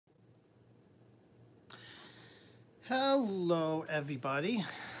Hello, everybody.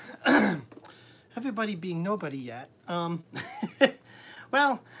 Everybody being nobody yet.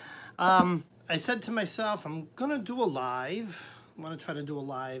 Well, I said to myself, I'm gonna do a live. I'm gonna try to do a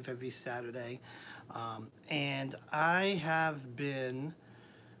live every Saturday, and I have been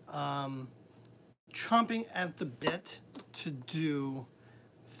chomping at the bit to do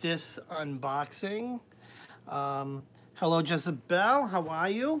this unboxing. Hello, Jezebel. How are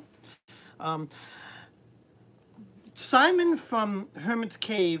you? Simon from Hermit's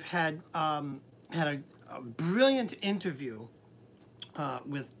Cave had a brilliant interview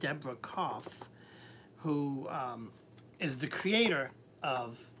with Deborah Koff, who is the creator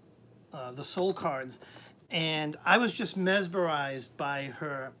of the Soulcards, and I was just mesmerized by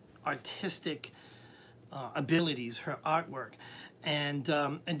her artistic abilities, her artwork, and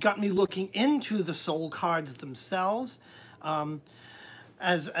got me looking into the Soulcards themselves.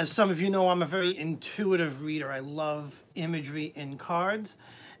 As some of you know, I'm a very intuitive reader. I love imagery in cards,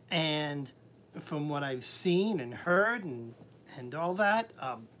 and from what I've seen and heard and all that,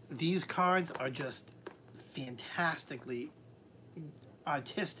 these cards are just fantastically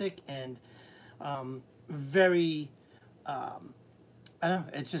artistic and very, I don't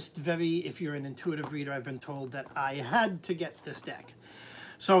know, it's just very, if you're an intuitive reader, I've been told that I had to get this deck.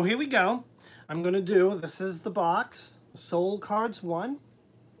 So here we go. I'm going to do, this is the box, Soulcards 1.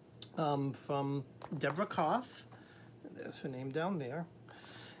 From Deborah Koff. There's her name down there.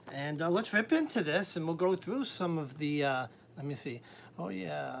 And let's rip into this, and we'll go through some of the, let me see. Oh,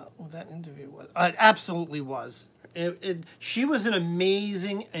 yeah. Oh, that interview was, it absolutely was. She was an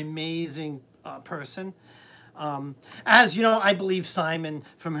amazing, amazing person. As you know, I believe Simon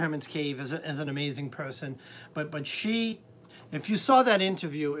from Hermit's Cave is an amazing person. But she, if you saw that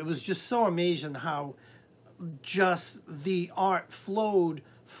interview, it was just so amazing how just the art flowed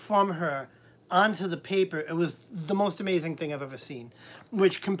from her onto the paper. It was the most amazing thing I've ever seen,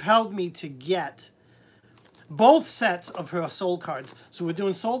 which compelled me to get both sets of her Soulcards. So we're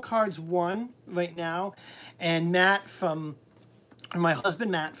doing Soulcards 1 right now, and Matt from, my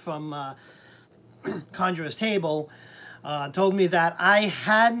husband Matt from Conjurer's Table told me that I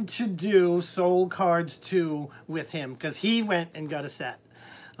had to do Soulcards 2 with him because he went and got a set.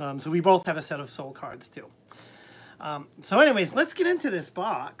 So we both have a set of Soulcards too. So anyways, let's get into this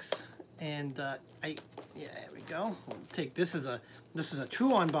box, and yeah, there we go. We'll take this as a true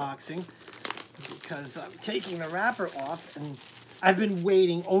unboxing because I'm taking the wrapper off, and I've been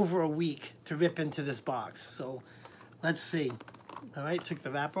waiting over a week to rip into this box. So let's see. All right, took the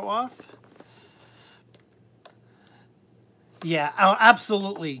wrapper off. Yeah, oh,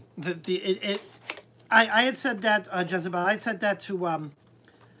 absolutely. I had said that, Jezebel. I had said that to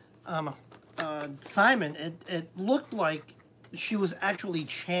Simon. It looked like she was actually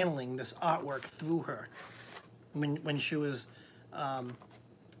channeling this artwork through her when she was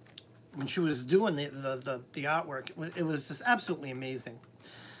doing the artwork. It was just absolutely amazing.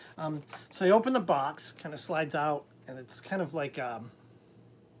 So I open the box, kind of slides out, and it's kind of like kind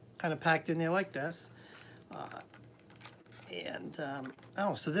of packed in there like this.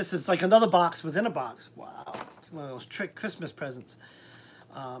 Oh, so this is like another box within a box. Wow, it's one of those trick Christmas presents.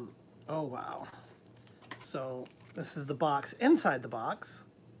 Oh, wow. So this is the box inside the box.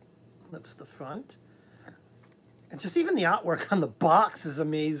 That's the front. And just even the artwork on the box is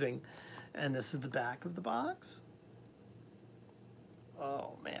amazing. And this is the back of the box.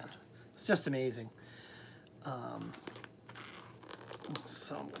 Oh, man. It's just amazing.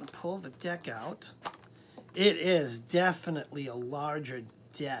 So I'm going to pull the deck out. It is definitely a larger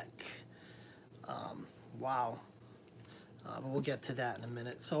deck. Wow. But we'll get to that in a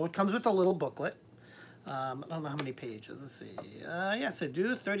minute. So it comes with a little booklet. I don't know how many pages. Let's see. Yes, I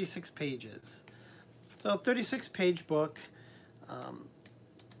do. 36 pages. So 36-page book.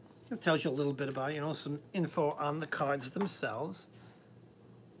 This tells you a little bit about, some info on the cards themselves.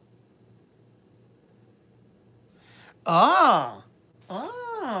 Oh,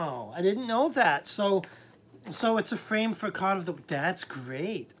 I didn't know that. So it's a frame for a card of the. That's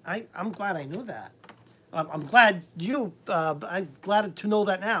great. I'm glad I knew that. I'm glad you. I'm glad to know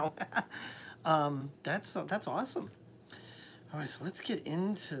that now. That's awesome. All right, so let's get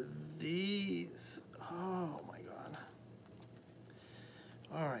into these. Oh my god.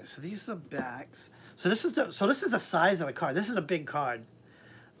 All right, so these are the backs. So this is the size of the card. This is a big card.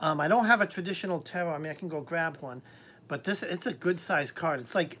 I don't have a traditional tarot. I mean, I can go grab one, but it's a good size card.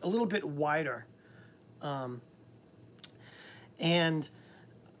 It's like a little bit wider. And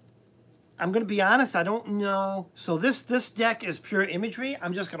I'm going to be honest, I don't know. So this deck is pure imagery.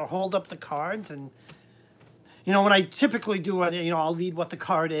 I'm just going to hold up the cards, and you know, when I typically do it, you know, I'll read what the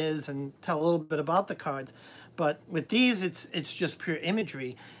card is and tell a little bit about the cards. But with these, it's just pure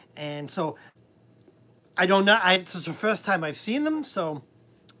imagery. And so I don't know. It's the first time I've seen them, so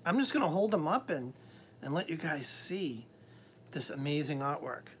I'm just going to hold them up and let you guys see this amazing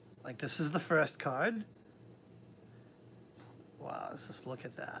artwork. Like, this is the first card. Wow, let's just look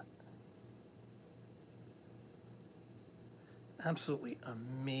at that. Absolutely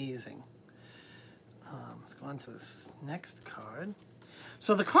amazing. Let's go on to this next card.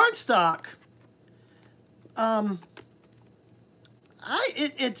 So the cardstock,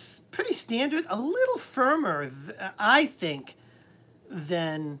 it's pretty standard, a little firmer, I think,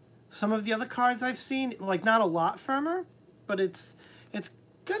 than some of the other cards I've seen. Like, not a lot firmer, but it's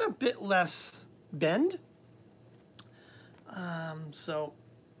got a bit less bend.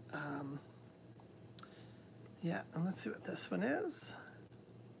 Yeah, and let's see what this one is.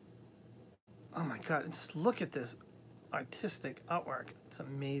 Oh my God, just look at this artistic artwork. It's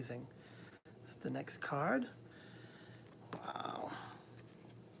amazing. This is the next card. Wow.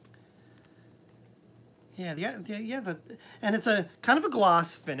 Yeah, and it's a kind of a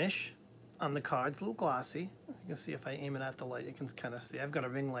gloss finish on the cards, a little glossy. You can see if I aim it at the light, you can kind of see. I've got a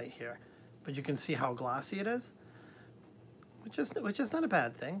ring light here, but you can see how glossy it is, which is not a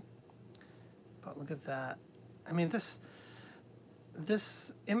bad thing. But look at that. I mean, this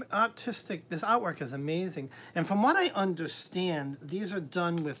artwork is amazing. And from what I understand, these are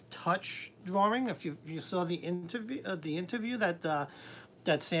done with touch drawing. If you saw the interview that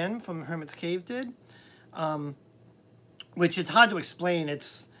Sam from Hermit's Cave did, which it's hard to explain.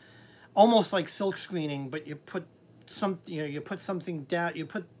 It's almost like silk screening, but you put you put something down. You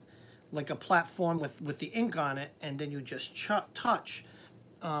put like a platform with the ink on it, and then you just touch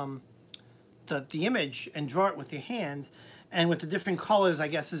the image and draw it with your hands. And with the different colors, I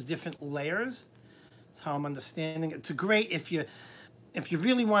guess, is different layers. That's how I'm understanding it. It's great if you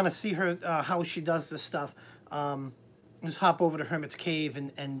really want to see her how she does this stuff. Just hop over to Hermit's Cave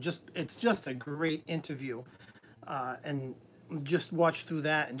and it's just a great interview, and just watch through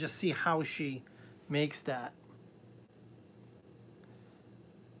that and just see how she makes that.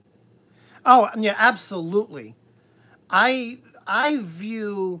 Oh yeah, absolutely. I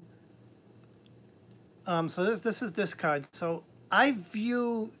view. So this is this card. So I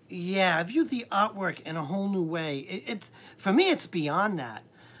view the artwork in a whole new way. It's for me, it's beyond that.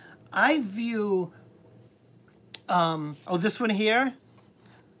 I view, this one here.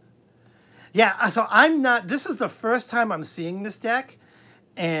 Yeah, so this is the first time I'm seeing this deck,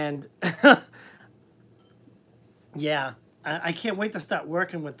 and yeah, I can't wait to start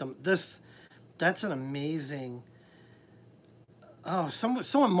working with them. That's an amazing,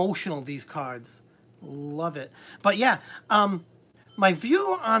 so emotional, these cards. Love it. But yeah, my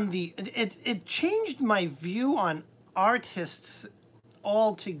view on it changed my view on artists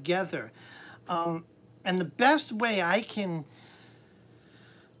altogether. And the best way I can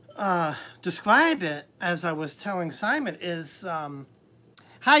describe it, as I was telling Simon, is,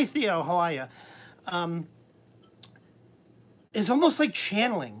 hi Theo, how are you? Is almost like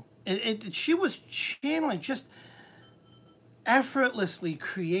channeling. She was channeling, just effortlessly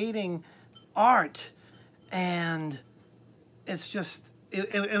creating art, and it's just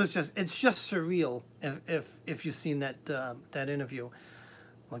surreal if you've seen that interview.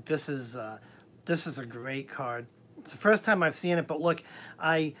 Like, this is a great card. It's the first time I've seen it, but look,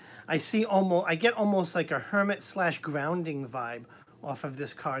 I get almost like a hermit/grounding vibe off of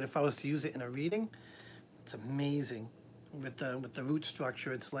this card if I was to use it in a reading. It's amazing with the root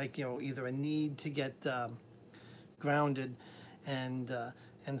structure. It's like, you know, either a need to get grounded and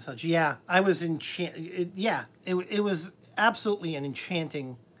such. Yeah, I was enchanted. It was absolutely an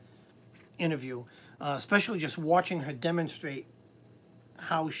enchanting interview, especially just watching her demonstrate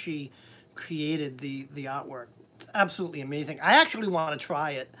how she created the artwork. It's absolutely amazing. I actually want to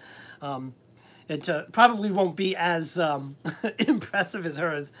try it. It probably won't be as impressive as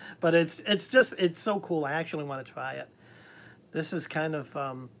hers, but it's so cool. I actually want to try it. This is kind of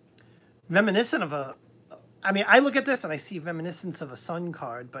reminiscent of I mean, I look at this and I see reminiscence of a Sun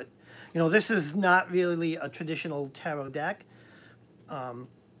card, but, you know, this is not really a traditional tarot deck.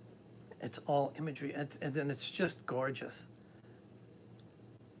 It's all imagery, and it's just gorgeous.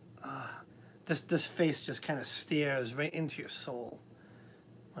 This face just kind of stares right into your soul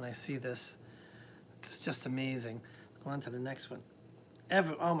when I see this. It's just amazing. Let's go on to the next one.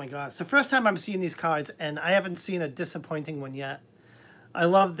 Oh my God, it's the first time I'm seeing these cards, and I haven't seen a disappointing one yet. I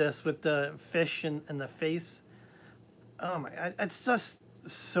love this with the fish and the face. Oh my, it's just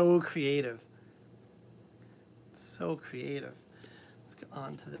so creative. So creative. Let's go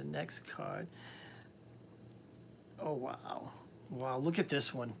on to the next card. Oh, wow. Wow, look at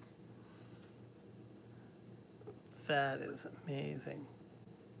this one. That is amazing.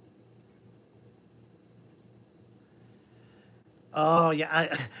 Oh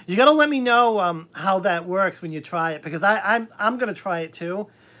yeah, you gotta let me know how that works when you try it, because I'm gonna try it too.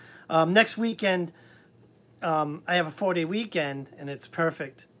 Next weekend, I have a 4-day weekend and it's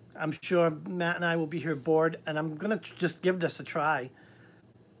perfect. I'm sure Matt and I will be here bored, and I'm gonna just give this a try.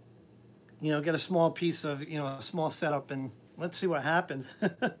 You know, get a small piece of, you know, a small setup, and let's see what happens.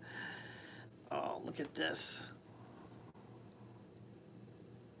 Oh, look at this.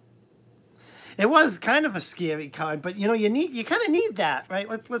 It was kind of a scary card, but you know, you kind of need that, right?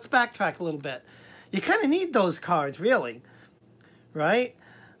 Let's backtrack a little bit. You kind of need those cards, really, right?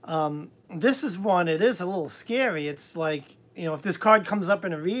 This is one. It is a little scary. It's like, you know, if this card comes up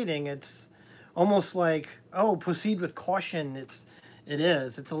in a reading, it's almost like, oh, proceed with caution. It's a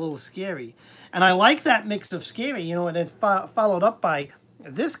little scary, and I like that mix of scary, you know, and it followed up by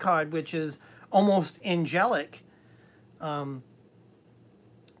this card, which is almost angelic.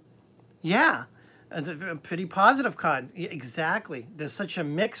 Yeah, it's a pretty positive card. Exactly. There's such a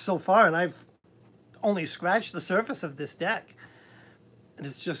mix so far, and I've only scratched the surface of this deck, and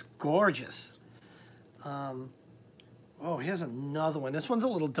it's just gorgeous. Oh, here's another one. This one's a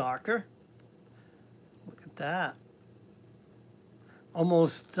little darker. Look at that.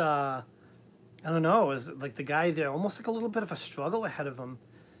 Almost, I don't know, is like the guy there, almost like a little bit of a struggle ahead of him,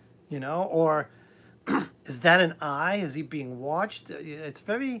 you know? Or is that an eye? Is he being watched? It's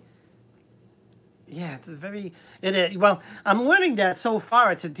very... Yeah, it's very... It is. Well, I'm learning that so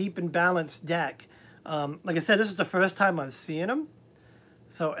far it's a deep and balanced deck. Like I said, this is the first time I've seen him,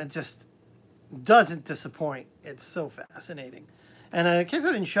 so it just doesn't disappoint. It's so fascinating. And in case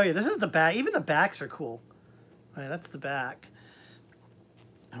I didn't show you, this is the back. Even the backs are cool. All right, that's the back.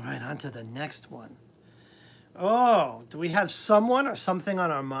 All right, on to the next one. Oh, do we have someone or something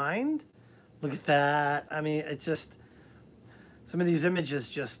on our mind? Look at that. I mean, it's just... Some of these images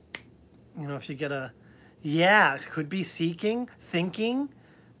just... You know, if you get a... Yeah, it could be seeking, thinking,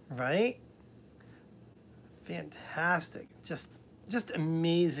 right? Fantastic. Just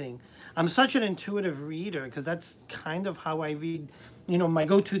amazing. I'm such an intuitive reader, because that's kind of how I read. You know, my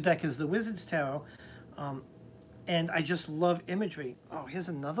go-to deck is the WizardsTower, and I just love imagery. Oh, here's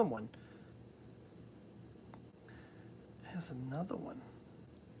another one. Here's another one.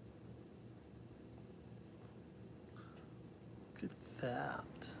 Look at that.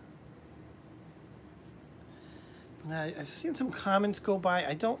 Now, I've seen some comments go by.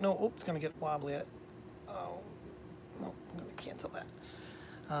 I don't know. Oh, it's going to get wobbly. Oh, no, I'm going to cancel that.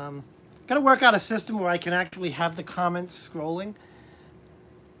 Got to work out a system where I can actually have the comments scrolling.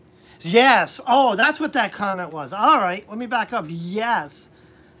 Yes. Oh, that's what that comment was. All right, let me back up. Yes.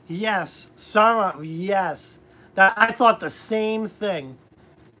 Yes. Sarah, yes. That, I thought the same thing.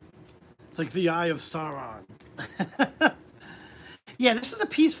 It's like the Eye of Sauron. Yeah, this is a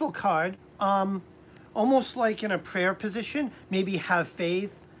peaceful card. Almost like in a prayer position, maybe have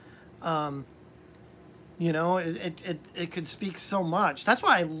faith. You know, it could speak so much. That's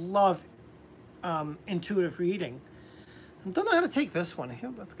why I love intuitive reading. I don't know how to take this one. Here,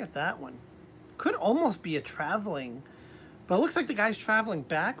 let's get that one. Could almost be a traveling, but it looks like the guy's traveling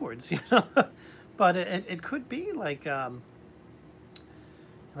backwards, you know. But it could be like a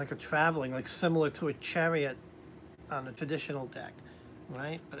traveling, like similar to a chariot on a traditional deck,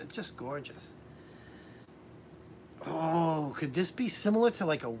 right? But it's just gorgeous. Oh, could this be similar to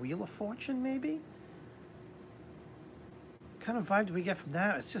like a Wheel of Fortune, maybe? What kind of vibe do we get from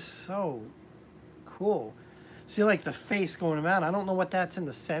that? It's just so cool. See, like the face going around. I don't know what that's in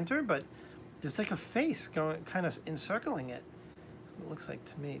the center, but there's like a face going, kind of encircling it. It looks like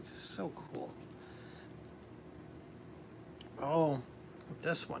to me. It's so cool. Oh,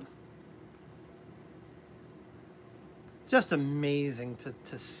 this one. Just amazing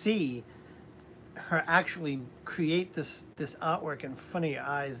to see her actually create this artwork in front of your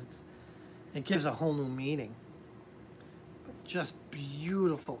eyes. It gives a whole new meaning. But just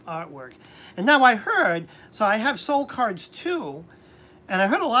beautiful artwork. And now I heard, so I have Soulcards too, and I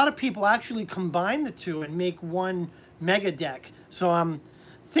heard a lot of people actually combine the two and make one mega deck. So I'm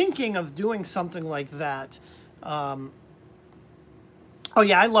thinking of doing something like that. Oh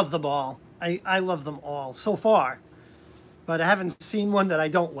yeah, I love them all. I love them all so far. But I haven't seen one that I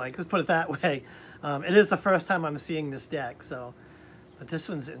don't like. Let's put it that way. It is the first time I'm seeing this deck, so. But this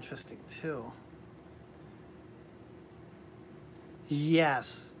one's interesting too.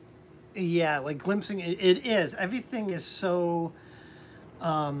 Yes. Yeah, like glimpsing, it is. Everything is so,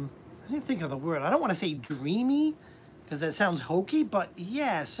 I didn't think of the word. I don't want to say dreamy, because that sounds hokey, but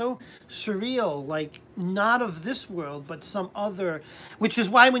yeah, so surreal, like not of this world, but some other, which is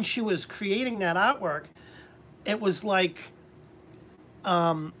why when she was creating that artwork, it was like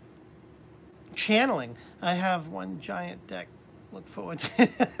channeling. I have one giant deck. Look forward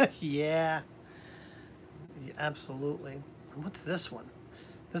to yeah, absolutely. What's this one?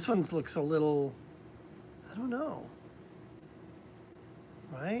 This one looks a little, I don't know.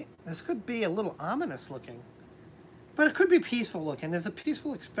 Right? This could be a little ominous looking. But it could be peaceful looking. There's a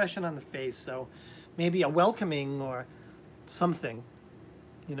peaceful expression on the face, so maybe a welcoming or something.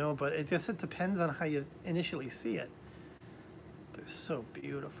 You know, but it depends on how you initially see it. They're so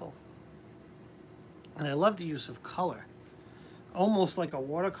beautiful. And I love the use of color. Almost like a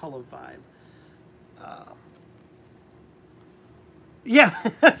watercolor vibe. Yeah,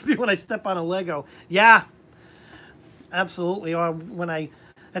 that's me when I step on a Lego. Yeah, absolutely. Or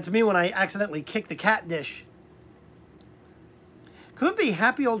that's me when I accidentally kick the cat dish. Could be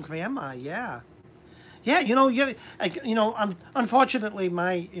happy old grandma, yeah. Yeah, you know, unfortunately,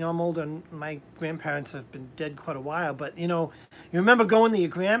 I'm older and my grandparents have been dead quite a while, but, you know, you remember going to your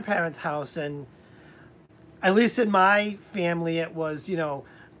grandparents' house and, at least in my family, it was, you know,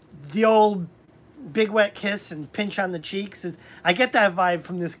 the old big wet kiss and pinch on the cheeks. I get that vibe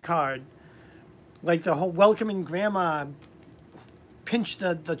from this card. Like the whole welcoming grandma, pinch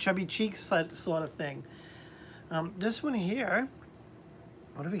the chubby cheeks sort of thing. This one here,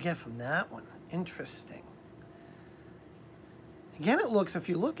 what do we get from that one? Interesting. Again, it looks, if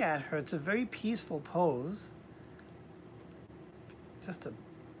you look at her, it's a very peaceful pose. Just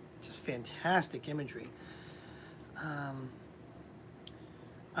fantastic imagery.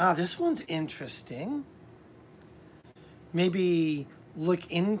 This one's interesting. Maybe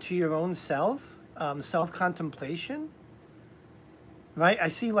look into your own self, self-contemplation. Right? I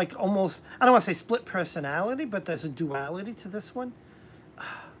see like almost, I don't want to say split personality, but there's a duality to this one.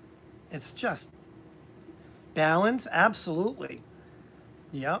 It's just balance, absolutely.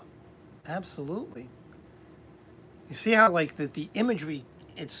 Yep, absolutely. You see how like the imagery,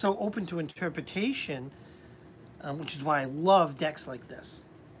 it's so open to interpretation, which is why I love decks like this.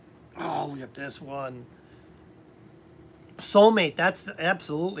 Oh, look at this one. Soulmate, that's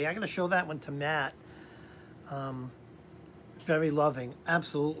absolutely. I got to show that one to Matt. Very loving,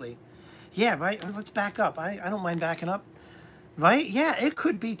 absolutely. Yeah, right, let's back up. I don't mind backing up. Right? Yeah, it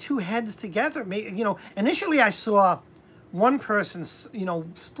could be two heads together. You know, initially I saw one person, you know,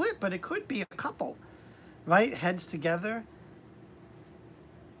 split, but it could be a couple. Right? Heads together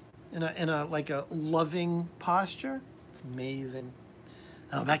in a like a loving posture. It's amazing.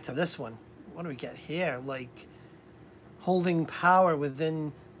 Now back to this one. What do we get here? Like holding power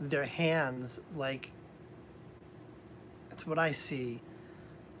within their hands. Like that's what I see.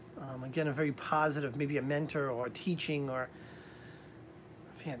 Again, a very positive, maybe a mentor or teaching or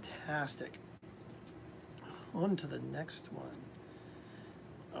fantastic. On to the next one.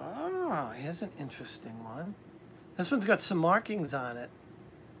 Oh, here's an interesting one. This one's got some markings on it.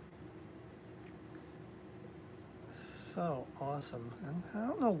 So awesome. And I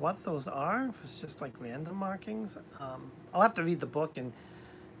don't know what those are, if it's just like random markings. I'll have to read the book and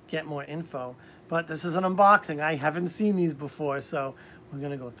get more info. But this is an unboxing. I haven't seen these before, so we're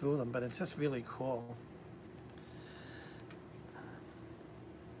going to go through them. But it's just really cool.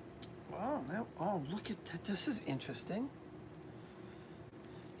 Oh, look at that. This is interesting.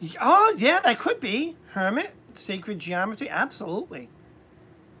 Oh, yeah, that could be. Hermit, Sacred Geometry, absolutely.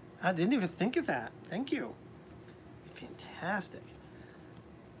 I didn't even think of that. Thank you. Fantastic.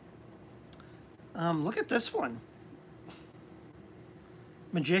 Look at this one.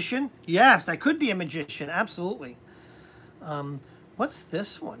 Magician, yes, that could be a magician, absolutely. What's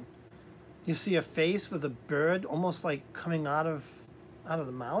this one? You see a face with a bird almost like coming out of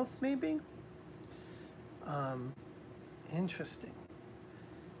the mouth, maybe? Interesting.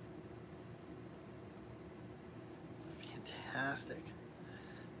 Fantastic.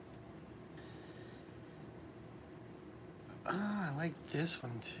 I like this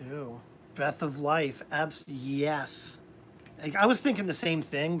one too. Breath of Life, yes. I was thinking the same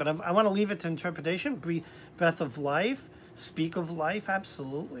thing, but I want to leave it to interpretation. Breath of Life, Speak of Life,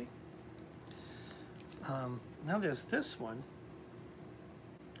 absolutely. Now there's this one,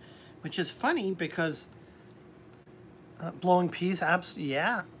 which is funny because Blowing Peace,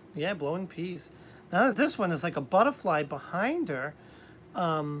 yeah, Blowing Peace. Now this one is like a butterfly behind her.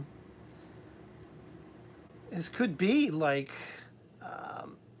 This could be like,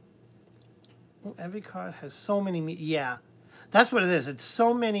 well, every card has so many, yeah, that's what it is. It's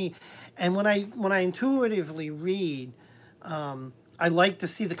so many, and when I intuitively read, I like to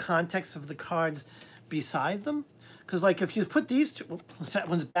see the context of the cards beside them, Because like if you put these two, that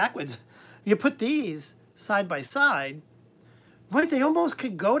one's backwards. You put these side by side, right? They almost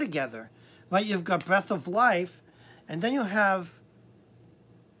could go together, right? You've got Breath of Life, and then you have.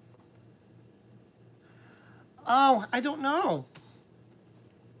 Oh, I don't know.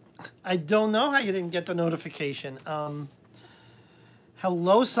 I don't know how you didn't get the notification.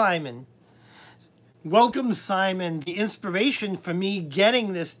 Hello, Simon. Welcome, Simon. The inspiration for me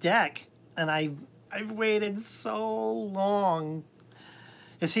getting this deck, and I've waited so long.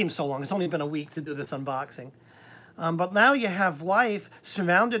 It seems so long. It's only been a week to do this unboxing. But now you have Life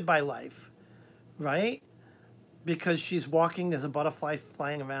surrounded by life, right? Because she's walking, there's a butterfly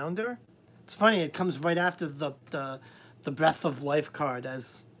flying around her. It's funny, it comes right after the Breath of Life card,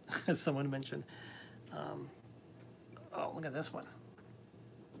 as someone mentioned. Oh, look at this one.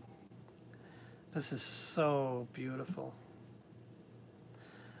 This is so beautiful.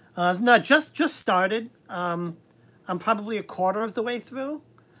 No, just started. I'm probably a quarter of the way through.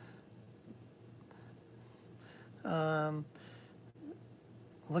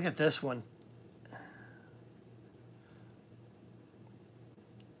 Look at this one.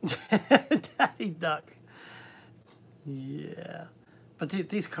 Daddy Duck. Yeah. But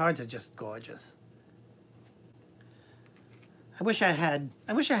these cards are just gorgeous. I wish I had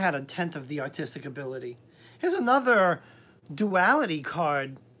a tenth of the artistic ability. Here's another duality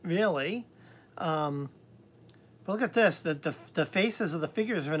card, really. But look at this. The faces of the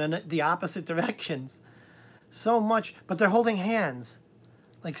figures are in the opposite directions. So much, but they're holding hands.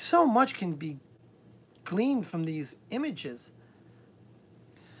 Like, so much can be gleaned from these images.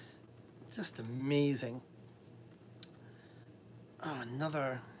 Just amazing. Oh,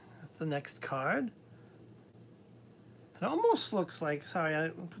 that's the next card. It almost looks like, sorry, I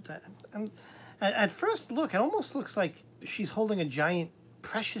didn't put that. At first look, it almost looks like she's holding a giant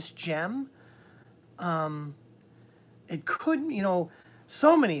precious gem. It could,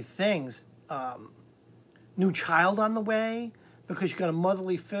 so many things. New child on the way, because you've got a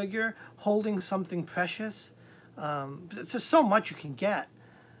motherly figure holding something precious. It's just so much you can get.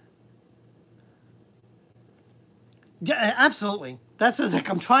 Yeah, absolutely. That's like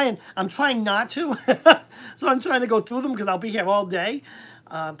I'm trying not to. So I'm trying to go through them because I'll be here all day.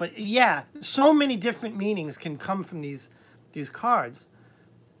 But yeah, so many different meanings can come from these cards.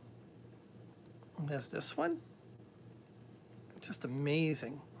 There's this one. Just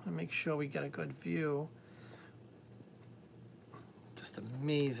amazing. I'll make sure we get a good view. Just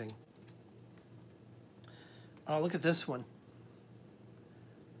amazing. Oh, look at this one.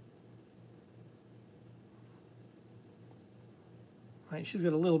 Right, she's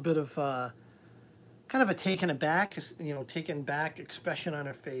got a little bit of kind of a taken aback expression on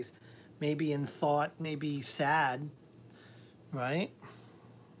her face. Maybe in thought, maybe sad, right?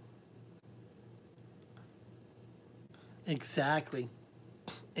 Exactly.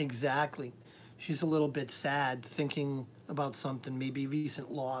 Exactly. She's a little bit sad, thinking about something, maybe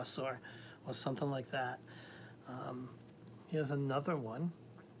recent loss or something like that. Here's another one,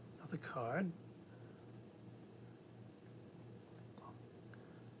 another card.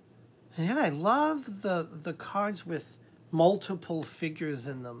 And yet I love the cards with multiple figures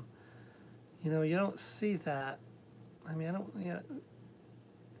in them. You don't see that. I mean, I don't,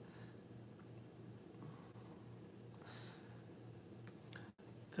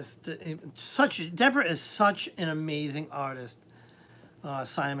 Deborah is such an amazing artist,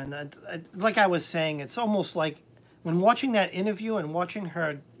 Simon. Like I was saying, it's almost like when watching that interview and watching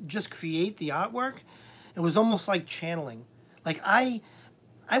her just create the artwork, it was almost like channeling. Like I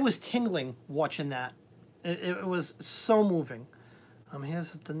was tingling watching that. It was so moving.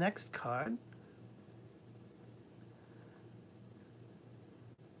 Here's the next card.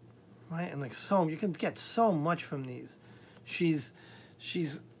 Right, and like you can get so much from these. She's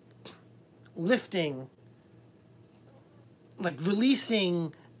lifting, like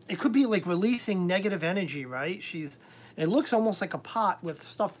releasing. It could be like releasing negative energy, right? It looks almost like a pot with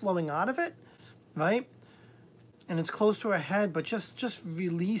stuff flowing out of it, right? And it's close to her head, but just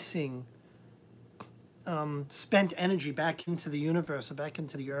releasing spent energy back into the universe or back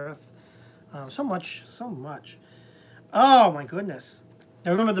into the earth. So much. Oh my goodness.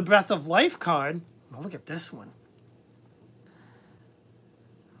 Now remember the Breath of Life card. Oh, look at this one.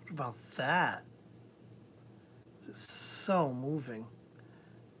 What about that? This is so moving.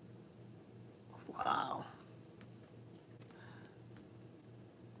 Wow.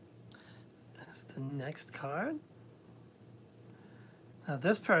 That's the next card. Now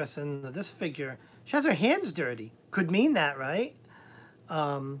this figure, she has her hands dirty. Could mean that, right?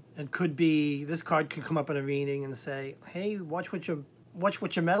 It could be, this card could come up in a reading and say, hey, watch what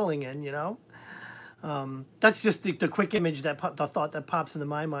you're meddling in, That's just the quick image the thought that pops into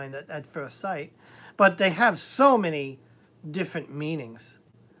my mind at first sight. But they have so many different meanings,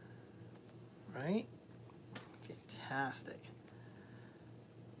 right? Fantastic.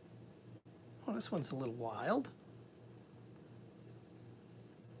 Oh, this one's a little wild.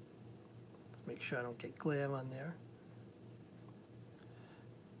 Let's make sure I don't get glare on there.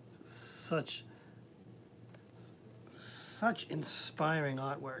 Such inspiring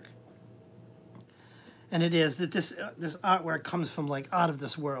artwork. And it is that this artwork comes from like out of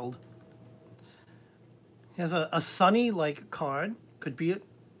this world. He has a sunny like card, could be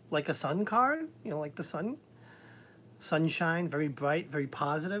like a sun card, you know, like the sun, sunshine, very bright, very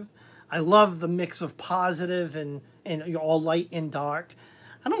positive. I love the mix of positive and you know, all light and dark.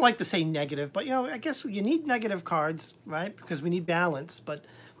 I don't like to say negative, but you know, I guess you need negative cards, right? Because we need balance. But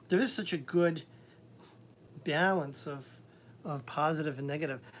there is such a good balance of positive and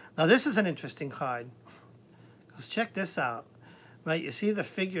negative. Now this is an interesting card. Let's check this out. Right, you see the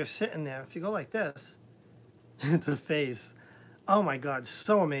figure sitting there. If you go like this, it's a face. Oh my God,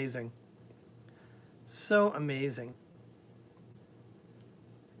 so amazing. So amazing.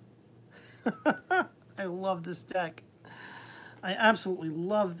 I love this deck. I absolutely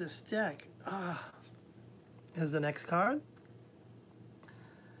love this deck. Here's the next card.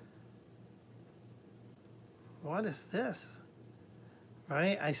 What is this?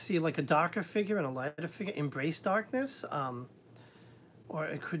 Right, I see like a darker figure and a lighter figure. Embrace darkness. Or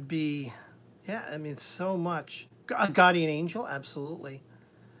it could be, yeah, I mean, so much. A guardian angel, absolutely.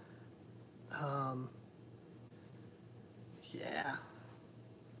 Yeah.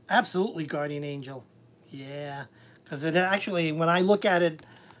 Absolutely guardian angel. Yeah. Because it actually, when I look at it,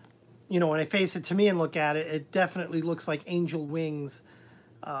 you know, when I face it to me and look at it, it definitely looks like angel wings.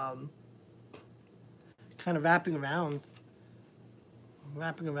 Kind of wrapping around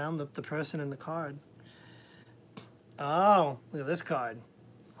the person in the card. Oh, look at this card.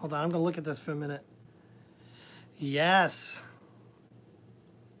 Hold on, I'm going to look at this for a minute. Yes.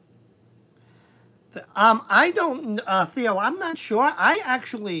 I don't, Theo, I'm not sure. I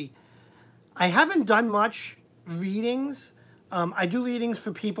haven't done much readings. I do readings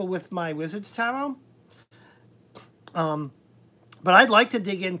for people with my WizardsTower. But I'd like to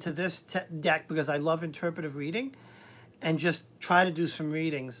dig into this deck because I love interpretive reading and just try to do some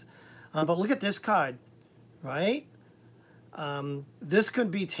readings. But look at this card, right? This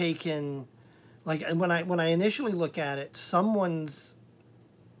could be taken, like when I initially look at it, someone's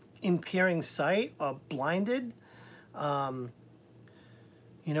impairing sight or blinded. You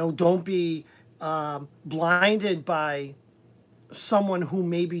know, don't be blinded by someone who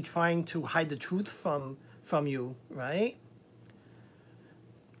may be trying to hide the truth from you, right?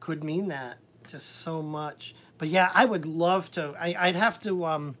 Could mean that just so much. But yeah, I would love to. I'd have to.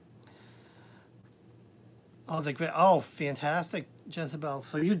 Oh, the great! Oh, fantastic, Jezebel.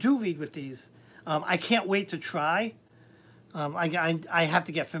 So you do read with these. I can't wait to try. I have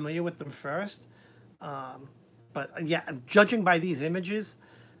to get familiar with them first. But yeah, judging by these images,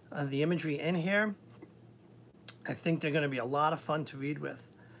 the imagery in here, I think they're going to be a lot of fun to read with.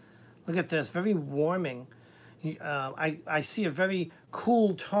 Look at this, very warming. I see a very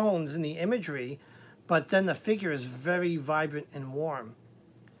cool tones in the imagery, but then the figure is very vibrant and warm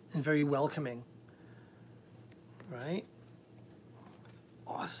and very welcoming. Right?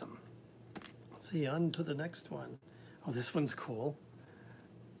 Awesome. Let's see, on to the next one. Oh, this one's cool.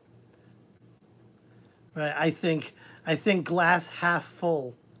 Right, I think glass half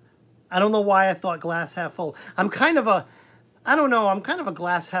full. I don't know why I thought glass half full. I'm kind of a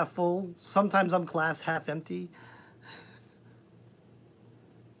glass half full. Sometimes I'm glass half empty.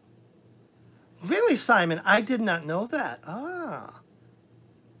 Really, Simon? I did not know that.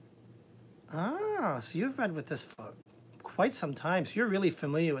 So you've read with this for quite some time. So you're really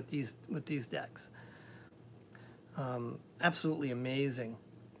familiar with these decks. Absolutely amazing.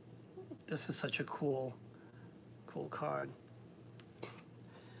 This is such a cool card.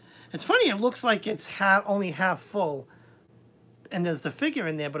 It's funny, it looks like it's only half full, and there's the figure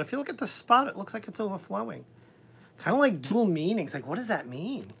in there, but if you look at the spot, it looks like it's overflowing. Kind of like dual meanings. Like, what does that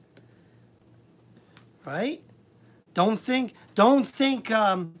mean? Right? Don't think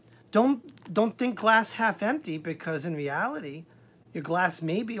glass half empty, because in reality, your glass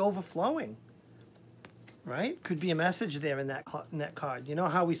may be overflowing. Right? Could be a message there in that card. You know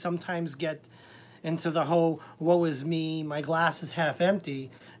how we sometimes get into the whole woe is me, my glass is half empty,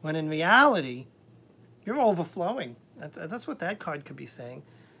 when in reality, you're overflowing. That's what that card could be saying.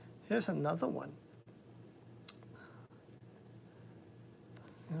 Here's another one.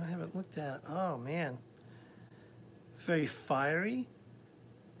 I haven't looked at it. Oh, man. It's very fiery.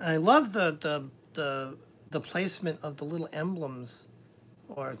 And I love the the placement of the little emblems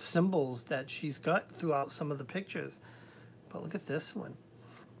or symbols that she's got throughout some of the pictures. But look at this one.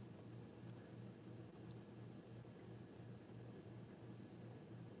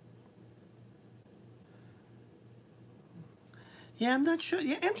 Yeah, I'm not sure.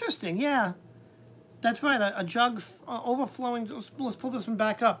 Yeah, interesting. Yeah, that's right. A jug overflowing. Let's pull this one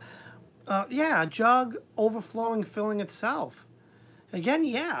back up. Yeah, a jug overflowing, filling itself. Again,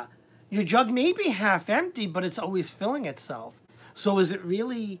 yeah. Your jug may be half empty, but it's always filling itself. So is it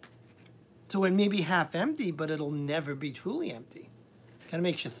really... So it may be half empty, but it'll never be truly empty. Kind of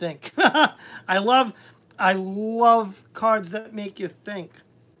makes you think. I love cards that make you think.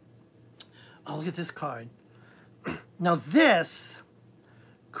 Oh, look at this card. Now this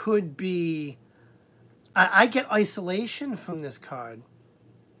could be... I get isolation from this card.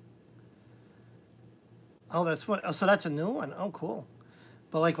 Oh, that's what... Oh, so that's a new one. Oh, cool.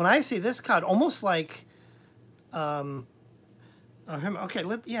 But like when I see this card, almost like... okay,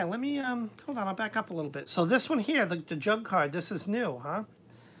 let me... hold on, I'll back up a little bit. So this one here, the jug card, this is new, huh?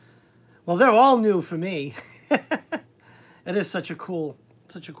 Well, they're all new for me. It is such a cool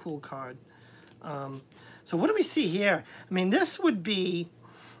card. So what do we see here? I mean, this would be,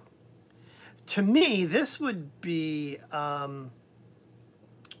 to me, this would be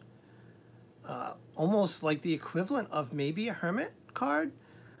almost like the equivalent of maybe a hermit card.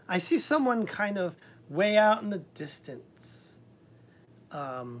 I see someone kind of way out in the distance,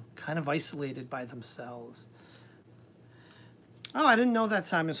 kind of isolated by themselves. Oh, I didn't know that,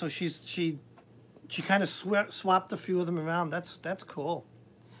 Simon. So she kind of swapped a few of them around. That's cool.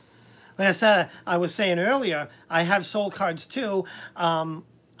 Like I said, I was saying earlier, I have Soulcards too. I'm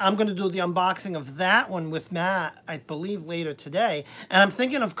going to do the unboxing of that one with Matt, I believe, later today. And I'm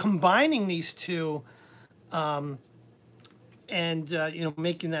thinking of combining these two and, you know,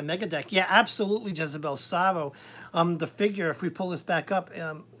 making that mega deck. Yeah, absolutely, Jezebel Sorrow. The figure, if we pull this back up,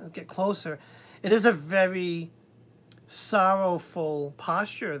 get closer, it is a very sorrowful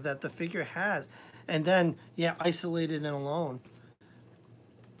posture that the figure has. And then, yeah, isolated and alone.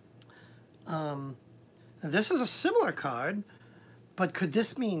 This is a similar card, but could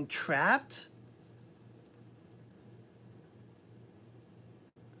this mean trapped?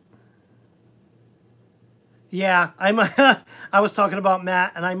 Yeah, I was talking about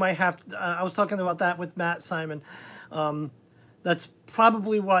Matt, and I might have to, I was talking about that with Matt, Simon. That's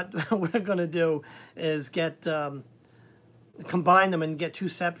probably what we're going to do is get, combine them and get two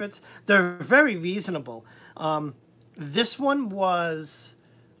separates. They're very reasonable. This one was,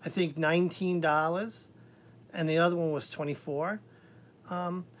 I think, $19, and the other one was $24.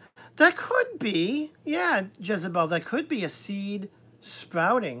 That could be, yeah, Jezebel, that could be a seed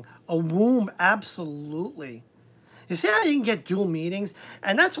sprouting, a womb, absolutely. You see how you can get dual meanings?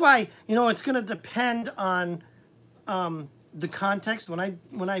 And that's why, you know, it's going to depend on the context. When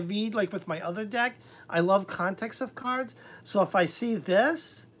I read, like with my other deck, I love context of cards. So if I see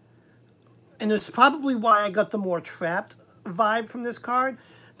this, and it's probably why I got the more trapped vibe from this card,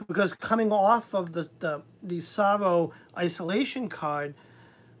 because coming off of the sorrow isolation card,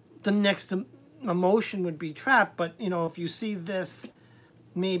 the next emotion would be trapped. But, you know, if you see this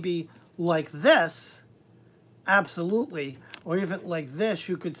maybe like this, absolutely, or even like this,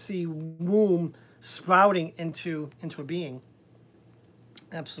 you could see womb sprouting into a being.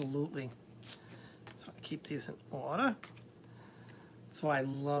 Absolutely. So I keep these in order. That's why I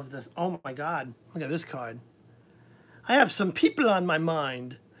love this. Oh my God, look at this card. I have some people on my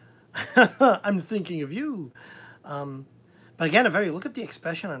mind. I'm thinking of you. But again, look at the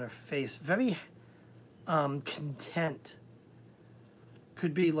expression on her face. Very content.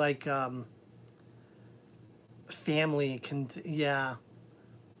 Could be like family. Yeah.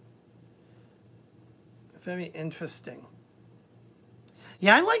 Very interesting.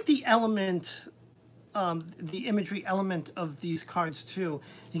 Yeah, I like the element, the imagery element of these cards too.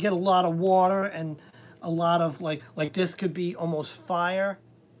 You get a lot of water and a lot of like this could be almost fire.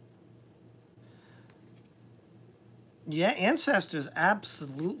 Yeah, ancestors,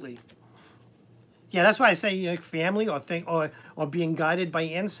 absolutely. Yeah, that's why I say like family or being guided by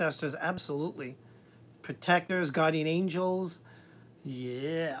ancestors, absolutely. Protectors, guardian angels,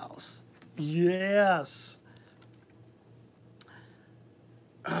 yes, yes.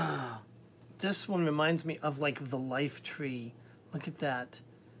 This one reminds me of like the life tree. Look at that.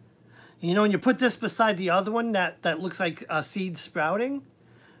 You know, when you put this beside the other one that looks like a seed sprouting,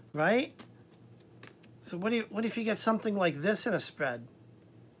 right? So what if you get something like this in a spread?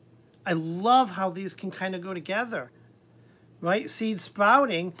 I love how these can kind of go together, right? Seed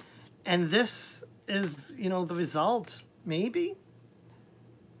sprouting, and this is, you know, the result, maybe?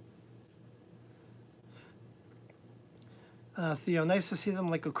 Theo, nice to see them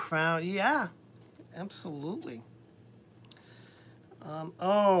like a crown. Yeah, absolutely.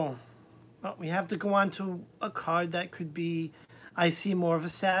 Oh, well, we have to go on to a card that could be, I see more of a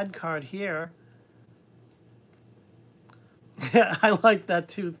sad card here. Yeah, I like that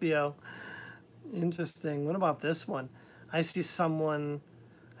too, Theo. Interesting. What about this one? I see someone,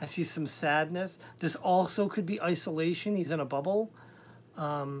 I see some sadness. This also could be isolation. He's in a bubble.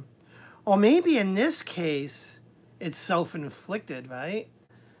 Or maybe in this case, it's self-inflicted, right?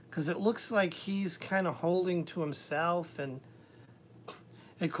 Because it looks like he's kind of holding to himself, and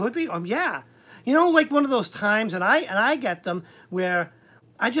it could be, yeah. You know, like one of those times, and I get them, where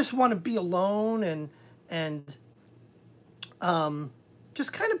I just want to be alone and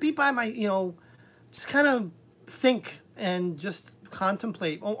just kind of be by my, just kind of think and just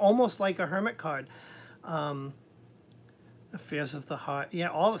contemplate, almost like a hermit card. Affairs of the heart. Yeah,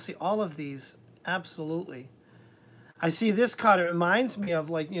 all of these, absolutely. I see this card. It reminds me of,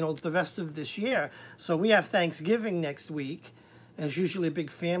 like, the rest of this year. So we have Thanksgiving next week, and it's usually a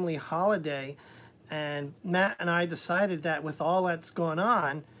big family holiday. And Matt and I decided that with all that's going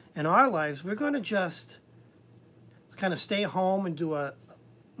on in our lives, we're going to just kind of stay home and do a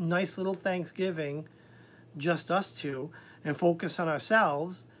nice little Thanksgiving, just us two, and focus on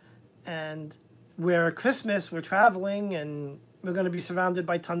ourselves. And where at Christmas, we're traveling and we're going to be surrounded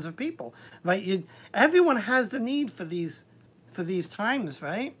by tons of people, right? Everyone has the need for these times,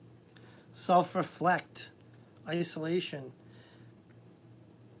 right? Self-reflect, isolation.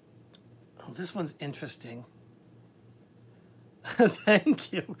 Oh, this one's interesting.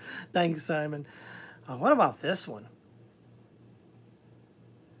 Thank you. Thanks, Simon. What about this one?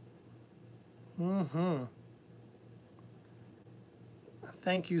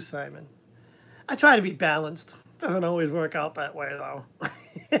 Thank you, Simon. I try to be balanced. Doesn't always work out that way, though.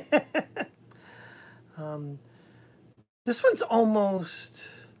 This one's almost...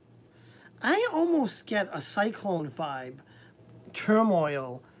 I almost get a cyclone vibe.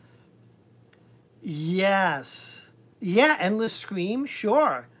 Turmoil. Yes. Yeah, endless scream,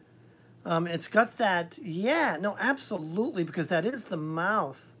 sure. It's got that... Yeah, no, absolutely, because that is the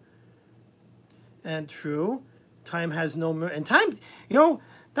mouth. And true. Time has no... And time...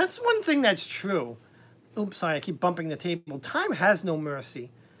 That's one thing that's true. Oops, sorry, I keep bumping the table. Time has no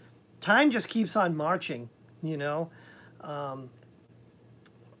mercy. Time just keeps on marching, It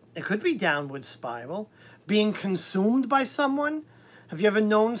could be downward spiral. Being consumed by someone. Have you ever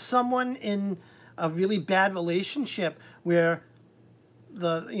known someone in a really bad relationship where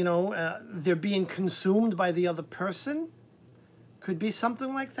they're being consumed by the other person? Could be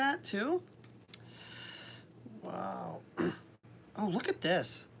something like that, too. Wow. Oh, look at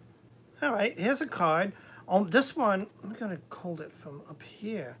this. All right, here's a card. This one, I'm going to hold it from up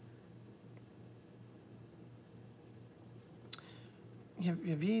here. You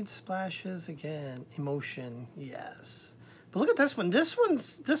read splashes again. Emotion, yes. But look at this one. This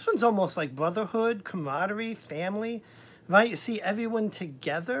one's almost like brotherhood, camaraderie, family, right? You see everyone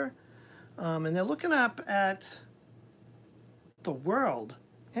together, and they're looking up at the world.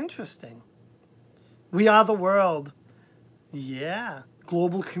 Interesting. We are the world. Yeah.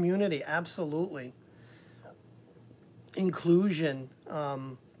 Global community, absolutely. Inclusion,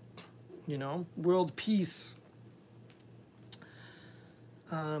 world peace.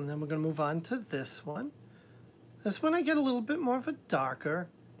 Then we're going to move on to this one. This one I get a little bit more of a darker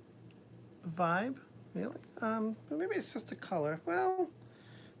vibe, really. Maybe it's just the color. Well,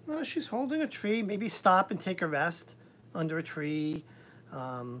 no, she's holding a tree. Maybe stop and take a rest under a tree.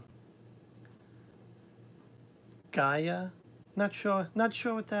 Gaia. Not sure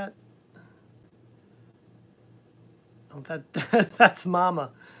what that... Oh, that's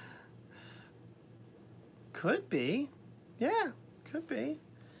Mama. Could be. Yeah, could be.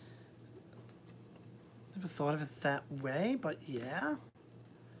 Never thought of it that way, but yeah.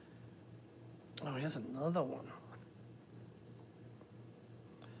 Oh, here's another one.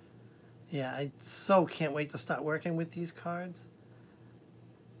 Yeah, I so can't wait to start working with these cards.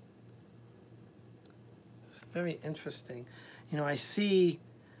 It's very interesting. I see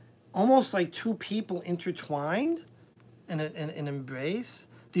almost like two people intertwined in an embrace.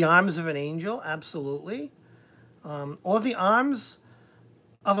 The arms of an angel, absolutely. Or the arms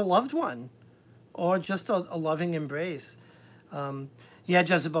of a loved one. Or just a loving embrace. Yeah,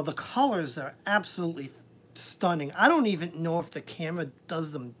 Jezebel, the colors are absolutely stunning. I don't even know if the camera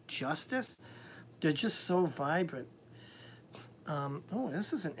does them justice. They're just so vibrant. Oh,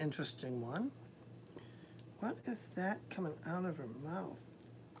 this is an interesting one. What is that coming out of her mouth?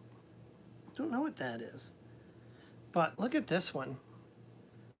 Don't know what that is. But look at this one.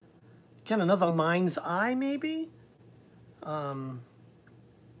 Again, another mind's eye, maybe?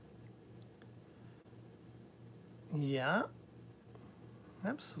 Yeah,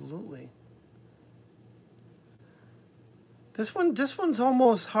 absolutely. This one's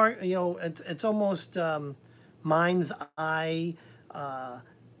almost hard. You know, it's almost mind's eye, uh,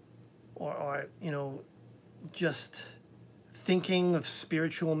 or you know, just thinking of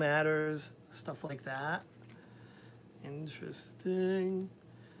spiritual matters, stuff like that. Interesting.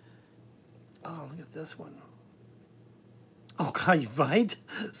 Oh, look at this one. Oh God, you're right.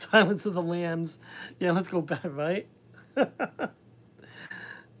 Silence of the Lambs. Yeah, let's go back. Right.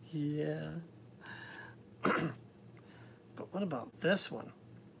 Yeah. But what about this one?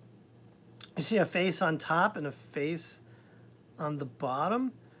 You see a face on top and a face on the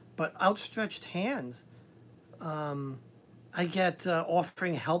bottom, but outstretched hands. I get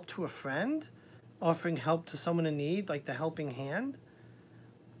offering help to a friend, offering help to someone in need, like the helping hand.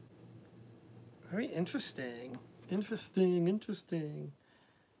 Very interesting. Interesting, interesting.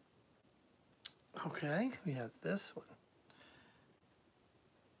 Okay, we have this one.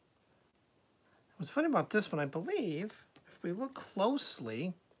 What's funny about this one, I believe, if we look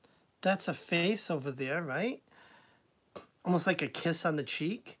closely, that's a face over there, right? Almost like a kiss on the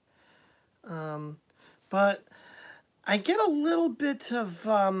cheek. But I get a little bit of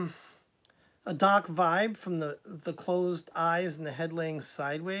a dark vibe from the closed eyes and the head laying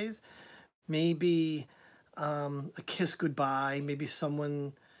sideways. Maybe a kiss goodbye. Maybe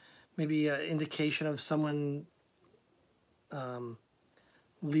someone, maybe an indication of someone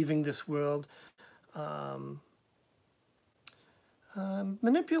leaving this world.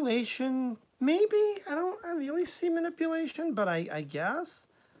 Manipulation, maybe. I don't really see manipulation, but I guess.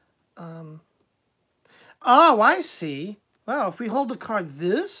 Oh, I see. Well, if we hold the card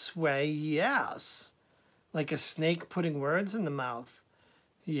this way, yes. Like a snake putting words in the mouth.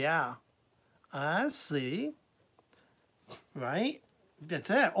 Yeah. I see. Right? That's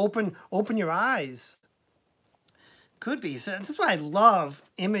it. Open your eyes. Could be. So this is why I love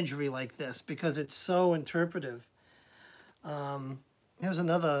imagery like this, because it's so interpretive. Here's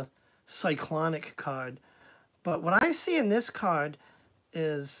another cyclonic card. But what I see in this card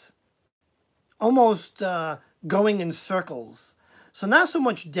is almost going in circles. So not so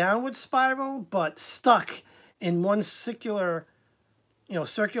much downward spiral, but stuck in one circular,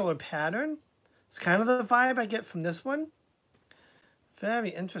 circular pattern. It's kind of the vibe I get from this one.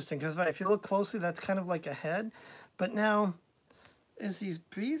 Very interesting, because if you look closely, that's kind of like a head. But now, is he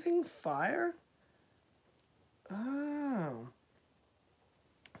breathing fire? Oh.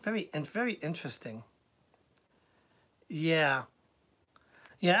 Very interesting. Yeah.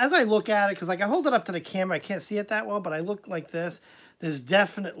 Yeah, as I look at it, because like I hold it up to the camera, I can't see it that well, but I look like this. There's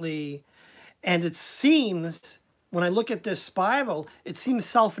definitely, and it seems, when I look at this spiral, it seems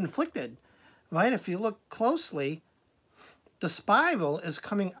self-inflicted, right? If you look closely, the spiral is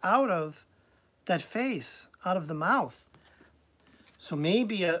coming out of that face, out of the mouth. So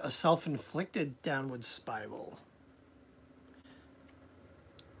maybe a self-inflicted downward spiral.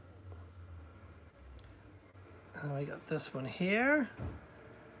 Oh, I got this one here.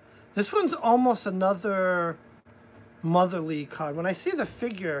 This one's almost another motherly card. When I see the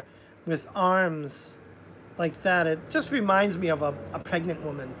figure with arms like that, it just reminds me of a pregnant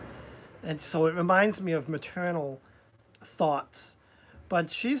woman. And so it reminds me of maternal thoughts.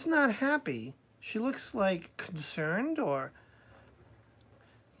 But she's not happy. She looks like concerned, or,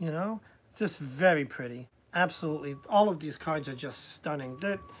 it's just very pretty. Absolutely. All of these cards are just stunning.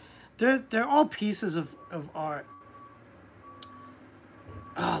 They're all pieces of art.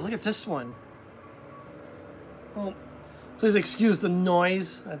 Ah, look at this one. Well, please excuse the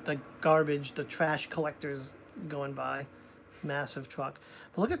noise at the garbage, the trash collectors going by. Massive truck.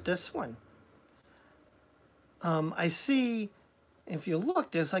 But look at this one. I see, if you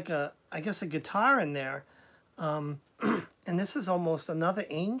look, there's like I guess a guitar in there. And this is almost another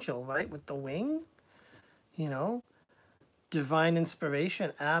angel, right? With the wing, divine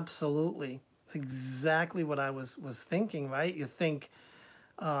inspiration. Absolutely. It's exactly what I was thinking, right? You think,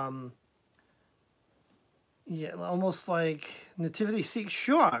 yeah, almost like nativity scene.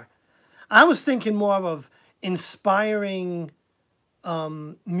 Sure. I was thinking more of inspiring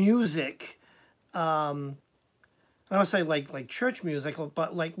music. I would say like church music,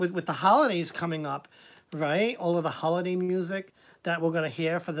 but like with the holidays coming up, right? All of the holiday music that we're going to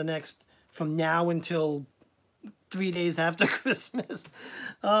hear for the next, from now until 3 days after Christmas.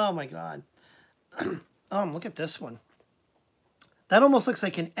 Oh my God. Look at this one. That almost looks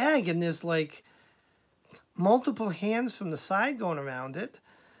like an egg, and there's like multiple hands from the side going around it.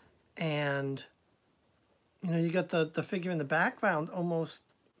 And, you got the figure in the background almost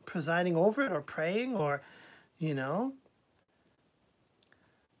presiding over it, or praying, or,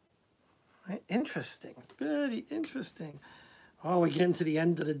 Right? Interesting. Very interesting. Oh, we're getting to the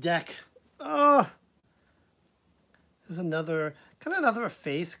end of the deck. Oh, there's another, kind of another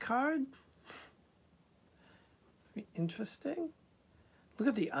face card. Very interesting. Look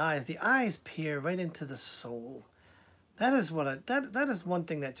at the eyes. The eyes peer right into the soul. That is what that is one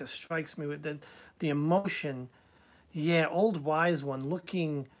thing that just strikes me with the emotion. Yeah, old wise one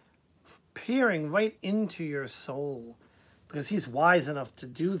looking, peering right into your soul, because he's wise enough to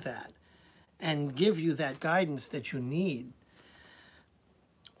do that and give you that guidance that you need.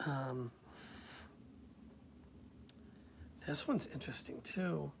 This one's interesting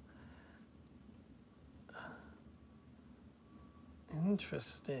too.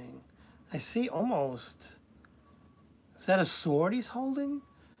 Interesting. I see almost. Is that a sword he's holding?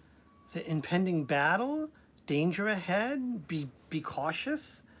 Is it impending battle? Danger ahead? Be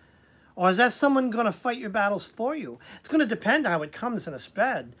cautious? Or is that someone going to fight your battles for you? It's going to depend how it comes in a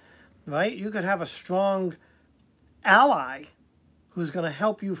spread, right? You could have a strong ally who's going to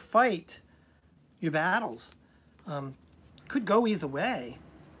help you fight your battles. Could go either way.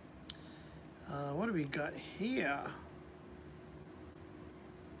 What do we got here?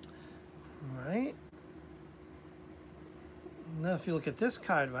 Right? Now, if you look at this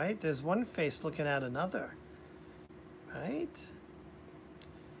card, right, there's one face looking at another, right?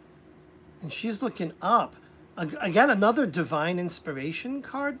 And she's looking up. Again, another divine inspiration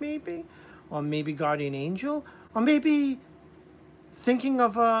card, maybe? Or maybe guardian angel? Or maybe thinking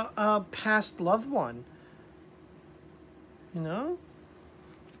of a past loved one. You know?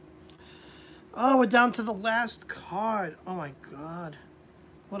 Oh, we're down to the last card. Oh, my God.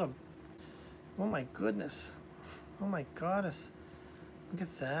 Oh, my goodness. Oh my goddess, look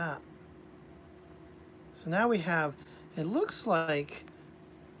at that. So now we have, it looks like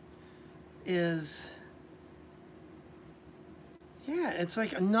yeah, it's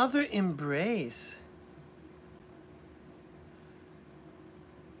like another embrace.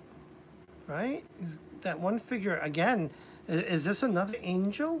 Right? Is that one figure, again, is this another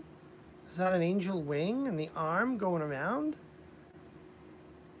angel? Is that an angel wing and the arm going around?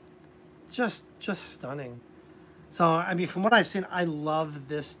 Just stunning. So, I mean, from what I've seen, I love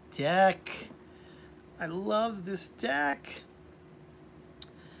this deck. I love this deck.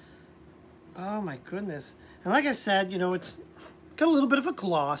 Oh, my goodness. And like I said, you know, it's got a little bit of a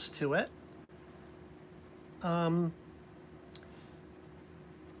gloss to it. And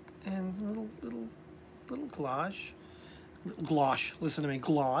little gloss. Gloss, listen to me,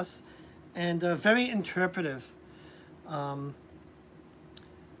 gloss. And very interpretive. And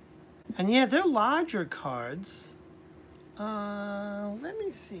yeah, they're larger cards. Let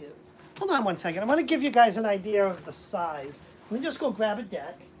me see it. Hold on one second. I want to give you guys an idea of the size. Let me just go grab a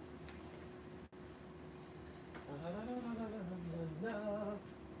deck.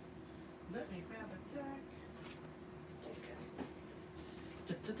 Let me grab a deck.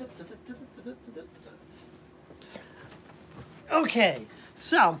 Okay,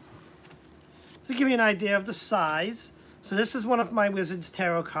 so to give you an idea of the size. So this is one of my Wizards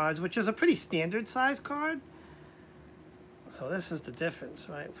Tarot cards, which is a pretty standard size card. So this is the difference,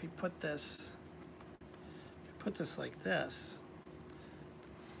 right? If we put this like this.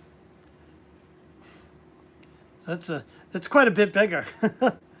 So it's quite a bit bigger.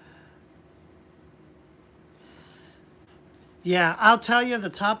 Yeah, I'll tell you, the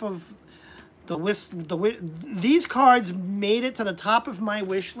top of these cards made it to the top of my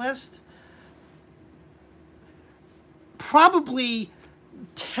wish list. Probably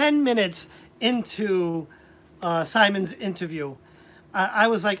 10 minutes into Simon's interview, I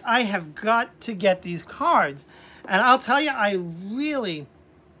was like, I have got to get these cards. And I'll tell you, I really,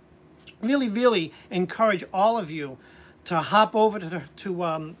 really, really encourage all of you to hop over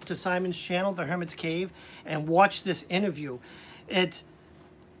to Simon's channel, The Hermit's Cave, and watch this interview.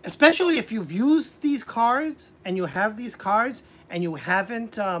 Especially if you've used these cards and you have these cards and you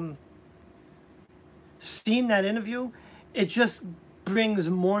haven't seen that interview, it just brings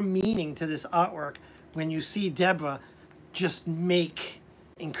more meaning to this artwork when you see Deborah just make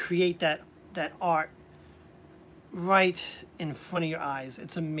and create that art right in front of your eyes.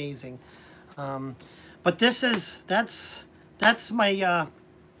 It's amazing. But that's my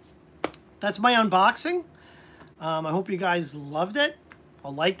unboxing. I hope you guys loved it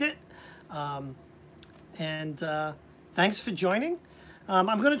or liked it. And thanks for joining.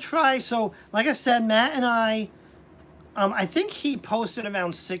 I'm going to try, so like I said, Matt and I think he posted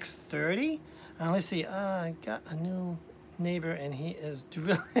around 6:30. Let's see, I got a new neighbor and he is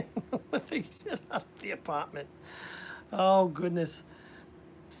drilling living shit out of the apartment. Oh, goodness.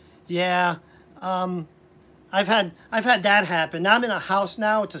 Yeah, I've had that happen. Now I'm in a house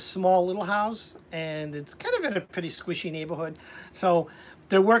now. It's a small little house, and it's kind of in a pretty squishy neighborhood. So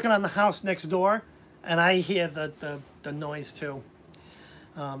they're working on the house next door, and I hear the noise too.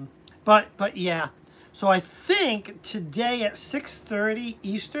 But yeah. So I think today at 6:30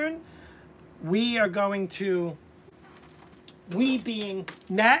 Eastern, we being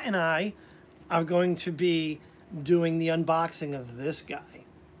Nat and I, are going to be doing the unboxing of this guy,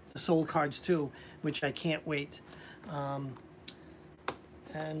 the Soulcards 2, which I can't wait. You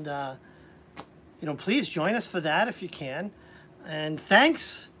know, please join us for that if you can. And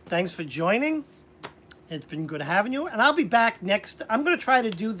thanks for joining. It's been good having you. And I'll be back next. I'm going to try to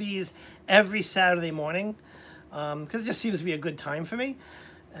do these every Saturday morning because it just seems to be a good time for me.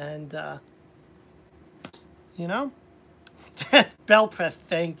 And, you know, bell press,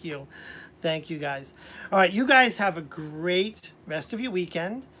 thank you. Thank you, guys. All right, you guys have a great rest of your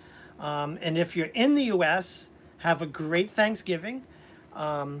weekend. And if you're in the U.S., have a great Thanksgiving.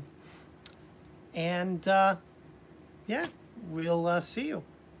 Yeah, we'll see you.